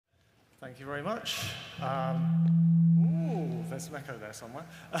Thank you very much. Ooh, there's some echo there somewhere.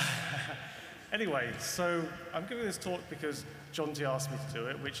 Anyway, so I'm giving this talk because John T asked me to do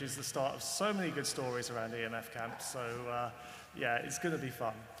it, which is the start of so many good stories around EMF camps. So yeah, it's going to be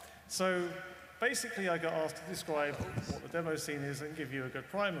fun. So basically, I got asked to describe what the demo scene is and give you a good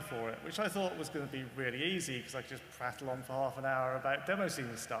primer for it, which I thought was going to be really easy because I could just prattle on for half an hour about demo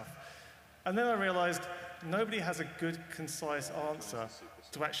scene stuff. And then I realized nobody has a good, concise answer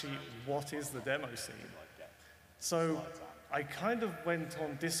to actually what is the demo scene. So I kind of went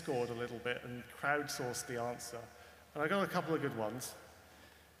on Discord a little bit and crowdsourced the answer. And I got a couple of good ones.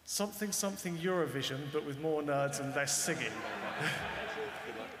 Something, something Eurovision, but with more nerds and less singing.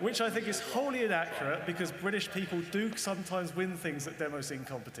 Which I think is wholly inaccurate because British people do sometimes win things at demo scene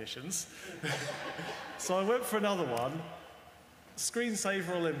competitions. So I went for another one.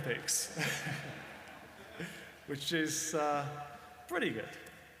 Screensaver Olympics, which is pretty good.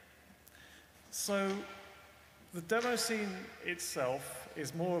 So the demo scene itself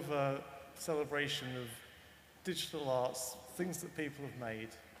is more of a celebration of digital arts, things that people have made,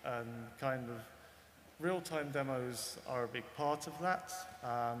 and kind of real-time demos are a big part of that.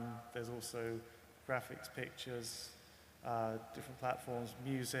 There's also graphics, pictures, different platforms,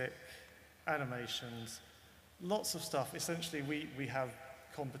 music, animations, lots of stuff. Essentially, we have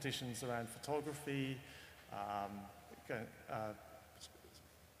competitions around photography,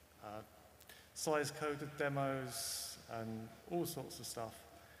 size-coded demos, and all sorts of stuff.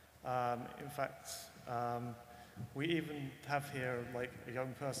 In fact, we even have here like a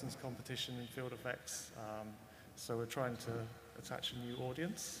young person's competition in field effects, so we're trying to attach a new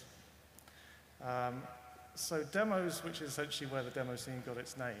audience. So demos, which is essentially where the demo scene got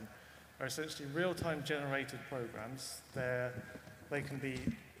its name, are essentially real-time generated programs. They can be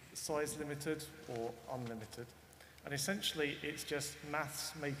size-limited or unlimited. And essentially, it's just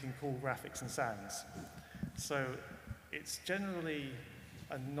maths making cool graphics and sounds. So it's generally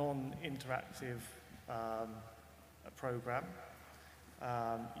a non-interactive program.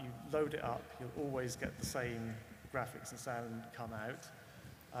 You load it up, you'll always get the same graphics and sound come out.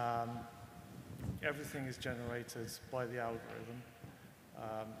 Everything is generated by the algorithm.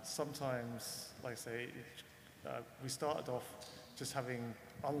 Sometimes, like I say, we started off just having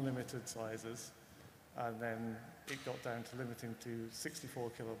unlimited sizes, and then it got down to limiting to 64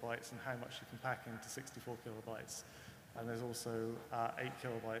 kilobytes and how much you can pack into 64 kilobytes. And there's also 8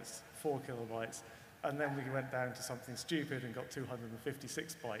 kilobytes, 4 kilobytes, and then we went down to something stupid and got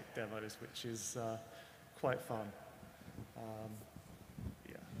 256 byte demos, which is quite fun.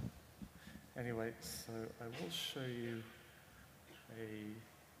 Yeah. Anyway, so I will show you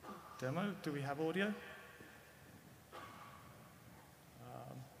a demo. Do we have audio?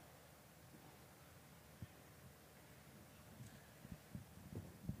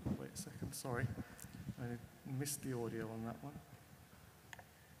 Wait a second, sorry. I missed the audio on that one.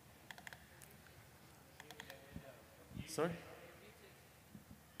 Sorry?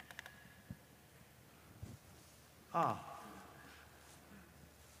 Ah.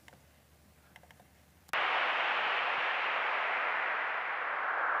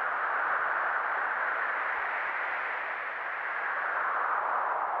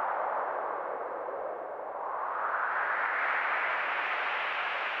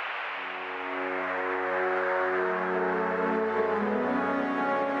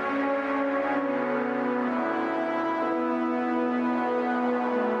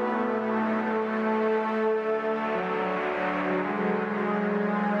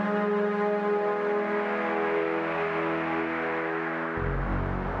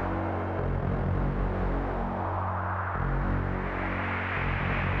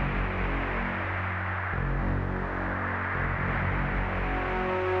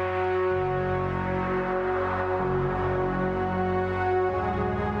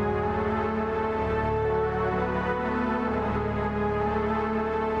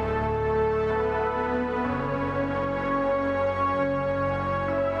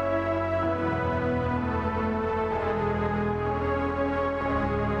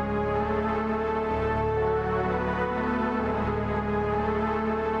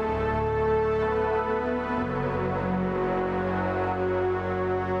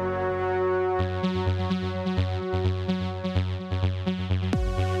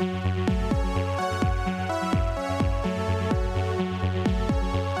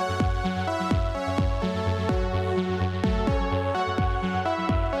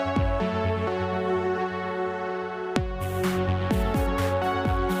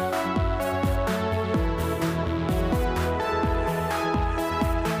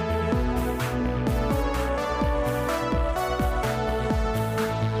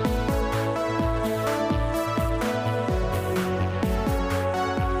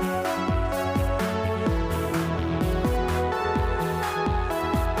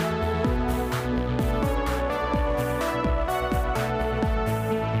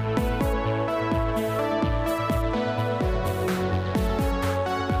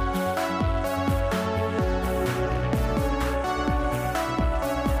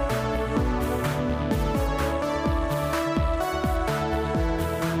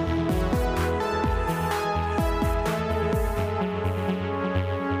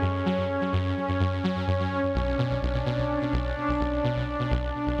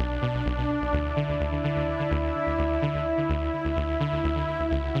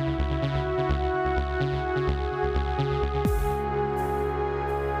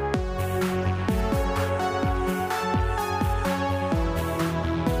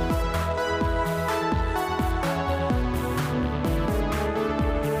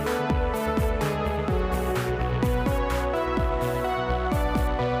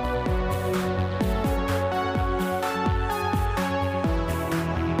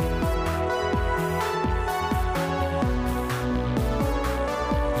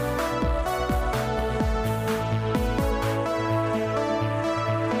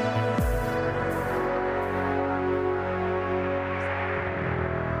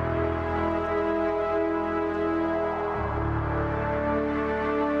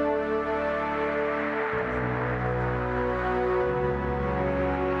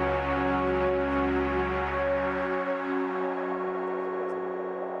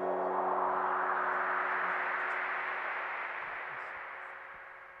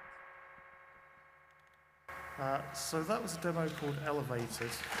 So that was a demo called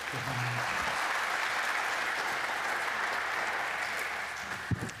Elevators.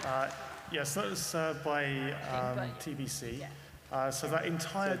 Yes, that was by TBC. So that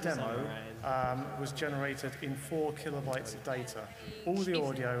entire demo was generated in 4 kilobytes of data. All the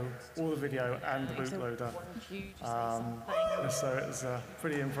audio, all the video, and the bootloader. So it was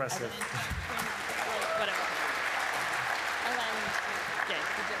pretty impressive.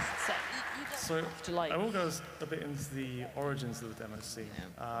 So I will go a bit into the origins of the Demoscene.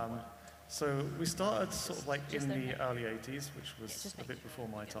 So we started sort of like in the early 80s, which was a bit before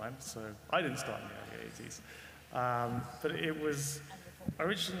my time. So I didn't start in the early 80s. But it was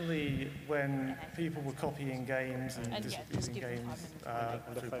originally when people were copying games and distributing games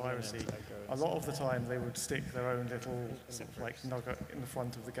through piracy. A lot of the time they would stick their own little sort of like nugget in the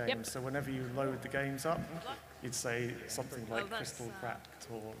front of the game. So whenever you load the games up, you'd say something like Crystal Cracked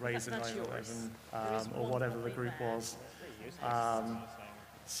or Razor 911 or whatever the group was.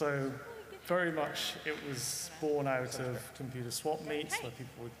 So very much it was born out of computer swap meets where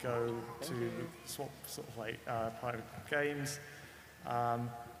people would go to swap sort of like pirate games.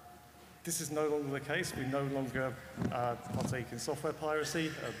 This is no longer the case. We no longer partake in software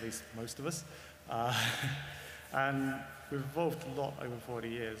piracy, at least most of us. And we've evolved a lot over 40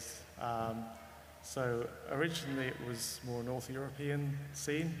 years. So originally it was more North European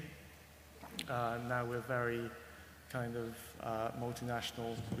scene. Now we're very kind of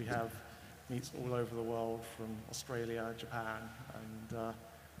multinational. We have meets all over the world, from Australia, Japan, and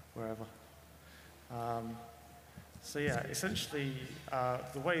wherever. So yeah, essentially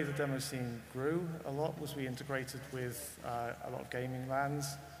the way the Demoscene grew a lot was we integrated with a lot of gaming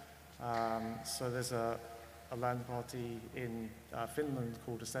LANs. So there's a LAN party in Finland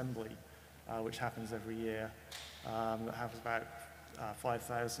called Assembly, which happens every year, that has about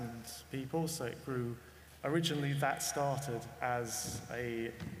 5,000 people. So it grew. Originally, that started as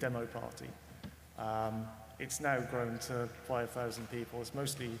a demo party. It's now grown to 5,000 people. It's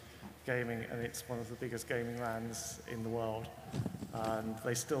mostly gaming, and it's one of the biggest gaming LANs in the world. And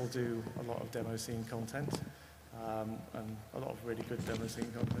they still do a lot of Demoscene content, and a lot of really good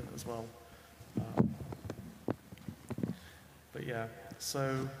Demoscene content as well. But yeah,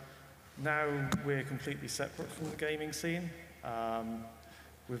 so now we're completely separate from the gaming scene.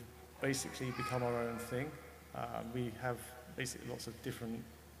 We've basically become our own thing. We have basically lots of different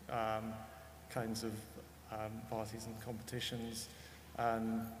kinds of parties and competitions,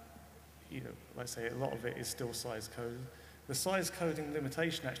 and like I say, a lot of it is still size coded. The size coding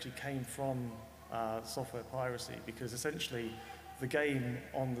limitation actually came from software piracy, because essentially the game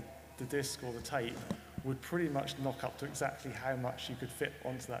on the disc or the tape would pretty much knock up to exactly how much you could fit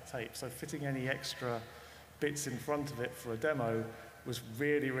onto that tape. So fitting any extra bits in front of it for a demo was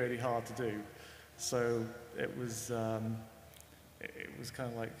really, really hard to do. So it was kind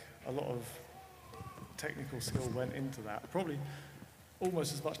of like a lot of technical skill went into that. Probably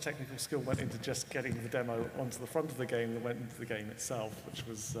almost as much technical skill went into just getting the demo onto the front of the game than went into the game itself, which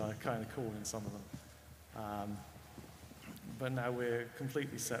was kind of cool in some of them. But now we're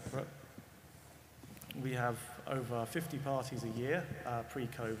completely separate. We have over 50 parties a year,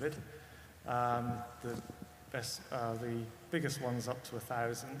 pre-COVID. The biggest one's up to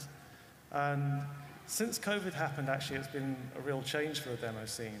 1,000. And since COVID happened, actually, it's been a real change for the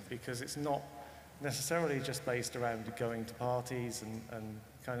Demoscene, because it's not necessarily just based around going to parties and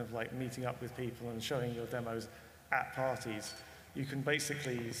kind of like meeting up with people and showing your demos at parties. You can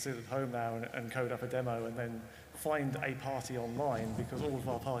basically sit at home now and code up a demo and then find a party online, because all of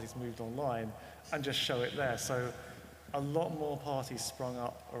our parties moved online, and just show it there. So a lot more parties sprung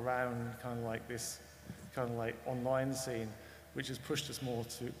up around kind of like this kind of like online scene, which has pushed us more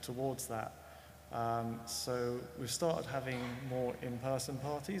towards that. So we've started having more in-person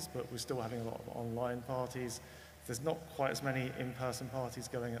parties, but we're still having a lot of online parties. There's not quite as many in-person parties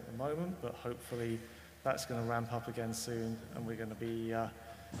going at the moment, but hopefully that's going to ramp up again soon, and we're going to be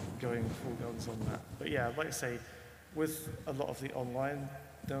going full guns on that. But yeah, like I say, with a lot of the online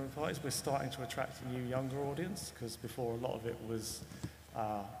demo parties, we're starting to attract a new younger audience, because before a lot of it was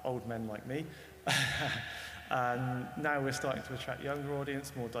old men like me. And now we're starting to attract younger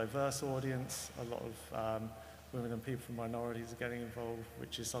audience, more diverse audience. A lot of women and people from minorities are getting involved,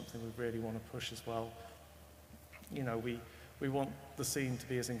 which is something we really want to push as well. We want the scene to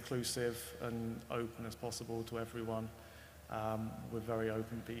be as inclusive and open as possible to everyone. We're very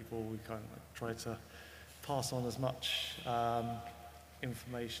open people. We kind of try to pass on as much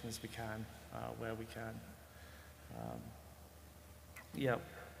information as we can, where we can. Yeah,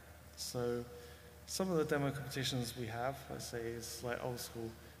 so some of the demo competitions we have, let's say, is like old school.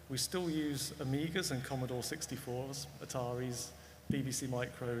 We still use Amigas and Commodore 64s, Ataris, BBC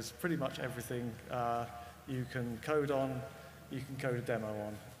Micros, pretty much everything you can code on, you can code a demo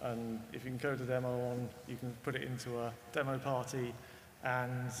on. And if you can code a demo on, you can put it into a demo party,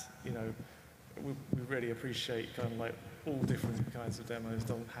 and you know, we really appreciate kind of like all different kinds of demos.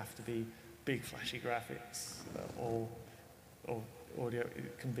 Don't have to be big flashy graphics or audio.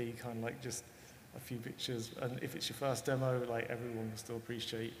 It can be kind of like just a few pictures, and if it's your first demo, like everyone will still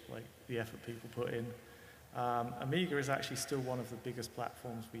appreciate like the effort people put in. Amiga is actually still one of the biggest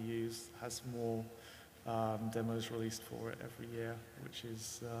platforms we use. Has more demos released for it every year, which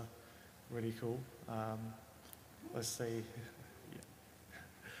is really cool. Let's say,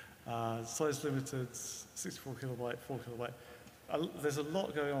 yeah. Size limited, 64 kilobyte, 4 kilobyte. There's a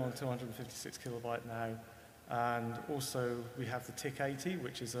lot going on 256 kilobyte now, and also we have the TIC-80,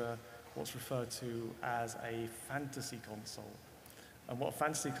 which is what's referred to as a fantasy console. And what a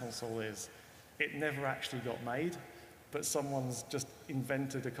fantasy console is, it never actually got made, but someone's just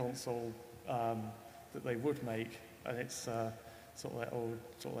invented a console that they would make, and it's sort of like old,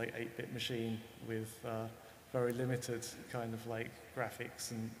 sort of like 8-bit machine with very limited kind of like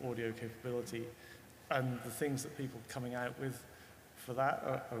graphics and audio capability. And the things that people are coming out with for that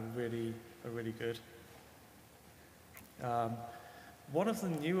are really good. One of the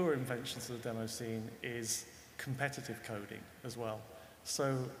newer inventions of the demo scene is competitive coding as well.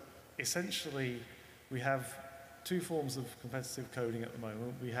 So essentially, we have two forms of competitive coding at the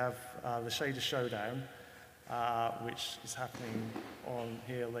moment. We have the Shader Showdown, which is happening on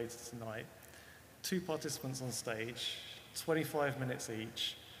here later tonight. 2 participants on stage, 25 minutes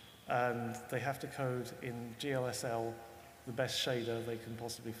each, and they have to code in GLSL the best shader they can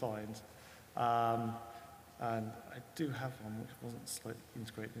possibly find. And I do have one which wasn't slightly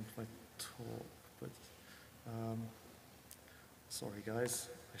integrated into my talk, but sorry guys,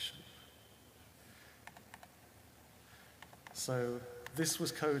 I should. So this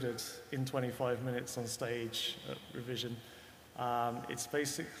was coded in 25 minutes on stage at Revision. It's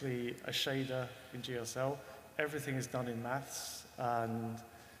basically a shader in GLSL. Everything is done in maths, and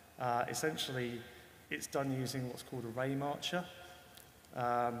essentially it's done using what's called a ray marcher.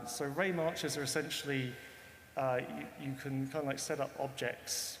 So ray marchers are essentially you can kind of like set up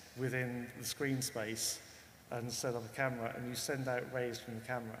objects within the screen space and set up a camera, and you send out rays from the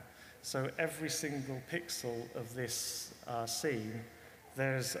camera. So every single pixel of this scene,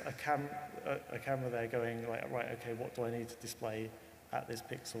 there's a camera there going like, right, okay, what do I need to display at this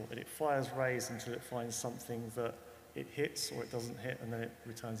pixel? And it fires rays until it finds something that it hits or it doesn't hit, and then it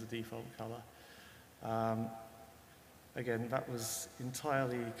returns a default color. Again, that was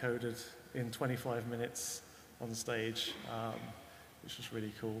entirely coded in 25 minutes on stage, which was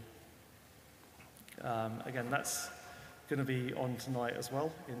really cool. Again, that's going to be on tonight as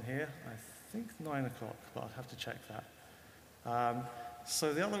well in here. I think 9 o'clock, but I'll have to check that.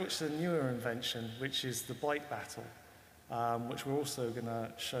 So the other, which is a newer invention, which is the byte battle, which we're also going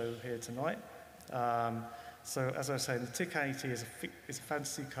to show here tonight. So as I was saying, the TIC-80 is a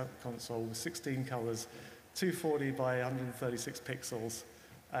fantasy console with 16 colors, 240 by 136 pixels,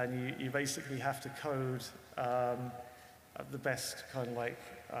 and you basically have to code the best kind of like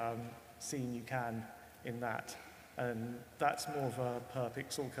scene you can in that. And that's more of a per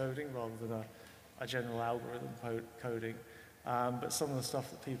pixel coding rather than a general algorithm coding. But some of the stuff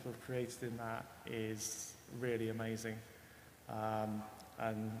that people have created in that is really amazing.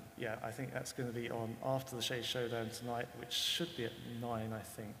 And yeah, I think that's going to be on after the Shade Showdown tonight, which should be at 9, I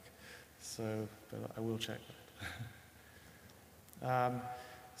think. So, but I will check that.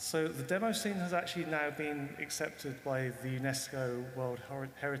 So the demo scene has actually now been accepted by the UNESCO World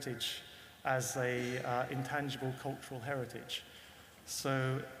Heritage as a intangible cultural heritage.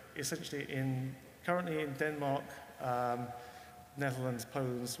 So essentially currently in Denmark, Netherlands,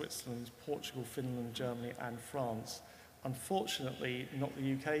 Poland, Switzerland, Portugal, Finland, Germany, and France. Unfortunately, not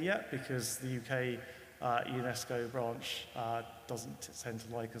the UK yet, because the UK UNESCO branch doesn't tend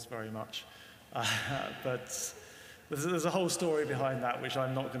to like us very much. But there's a whole story behind that, which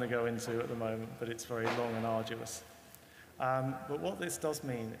I'm not going to go into at the moment, but it's very long and arduous. But what this does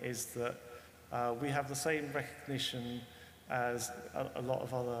mean is that we have the same recognition as a lot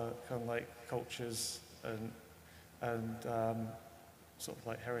of other kind of like cultures and sort of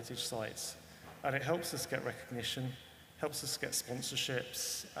like heritage sites. And it helps us get recognition, helps us get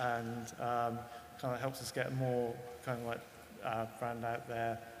sponsorships, and kind of helps us get more kind of like brand out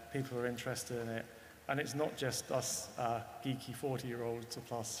there. People are interested in it. And it's not just us geeky 40-year-olds or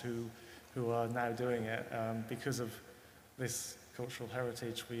plus who are now doing it. Because of this cultural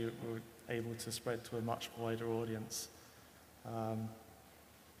heritage, we were able to spread to a much wider audience.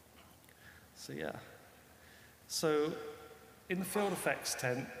 So yeah. So in the field effects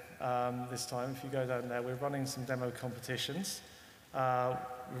tent this time, if you go down there, we're running some demo competitions. We're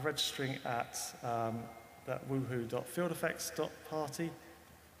registering at that woohoo.fieldeffects.party.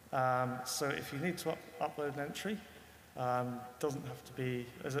 So if you need to upload an entry, doesn't have to be,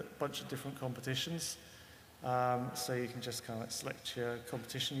 there's a bunch of different competitions. So you can just kind of select your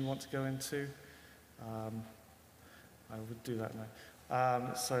competition you want to go into. I would do that now.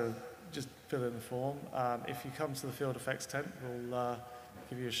 So just fill in the form. If you come to the field effects tent, we'll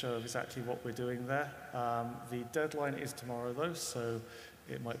give you a show of exactly what we're doing there. The deadline is tomorrow though, so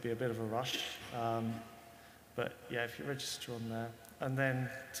it might be a bit of a rush. But yeah, if you register on there. And then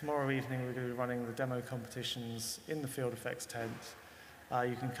tomorrow evening we're going to be running the demo competitions in the field effects tent.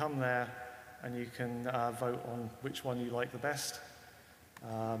 You can come there and you can vote on which one you like the best.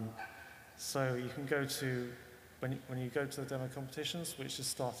 So you can go to, when you go to the demo competitions, which is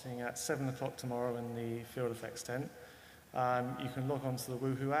starting at 7 o'clock tomorrow in the field effects tent, you can log on to the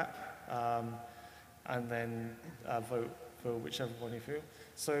Woohoo app and then vote for whichever one you feel.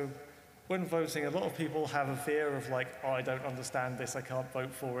 So when voting, a lot of people have a fear of like, oh, I don't understand this, I can't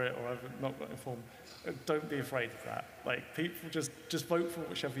vote for it, or I've not got informed. Don't be afraid of that. Like, people just vote for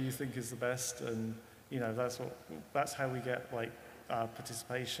whichever you think is the best, and you know that's how we get like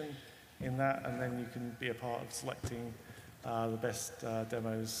participation in that, and then you can be a part of selecting the best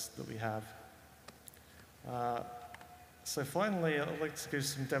demos that we have. So finally, I'd like to do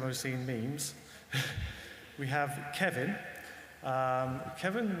some Demoscene memes. We have Kevin.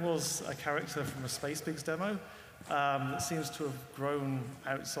 Kevin was a character from a Space Pigs demo that seems to have grown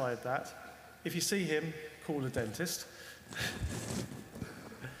outside that. If you see him, call a dentist.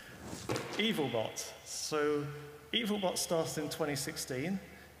 Evilbot. So Evilbot started in 2016,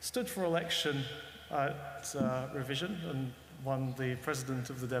 stood for election at Revision and won the president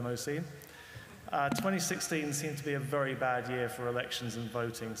of the Demoscene. 2016 seemed to be a very bad year for elections and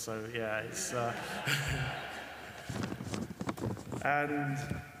voting, so yeah, it's... And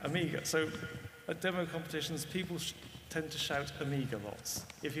Amiga. So at demo competitions, people tend to shout Amiga lots.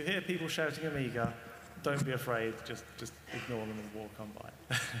 If you hear people shouting Amiga, don't be afraid, just ignore them and walk on by.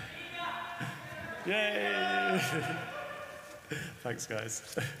 Yay! Thanks, guys.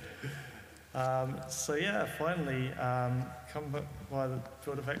 So yeah, finally, come by the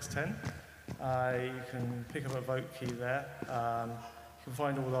Field Effects tent. You can pick up a vote key there. You can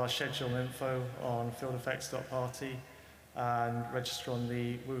find all our schedule info on fieldeffects.party and register on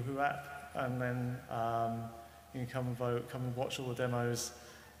the Woohoo app, and then you can come and vote, come and watch all the demos.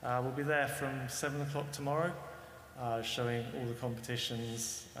 We'll be there from 7 o'clock tomorrow, showing all the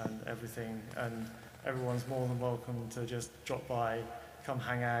competitions and everything, and everyone's more than welcome to just drop by, come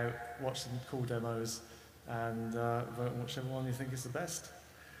hang out, watch some cool demos, and vote on whichever one you think is the best.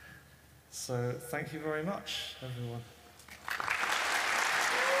 So thank you very much, everyone.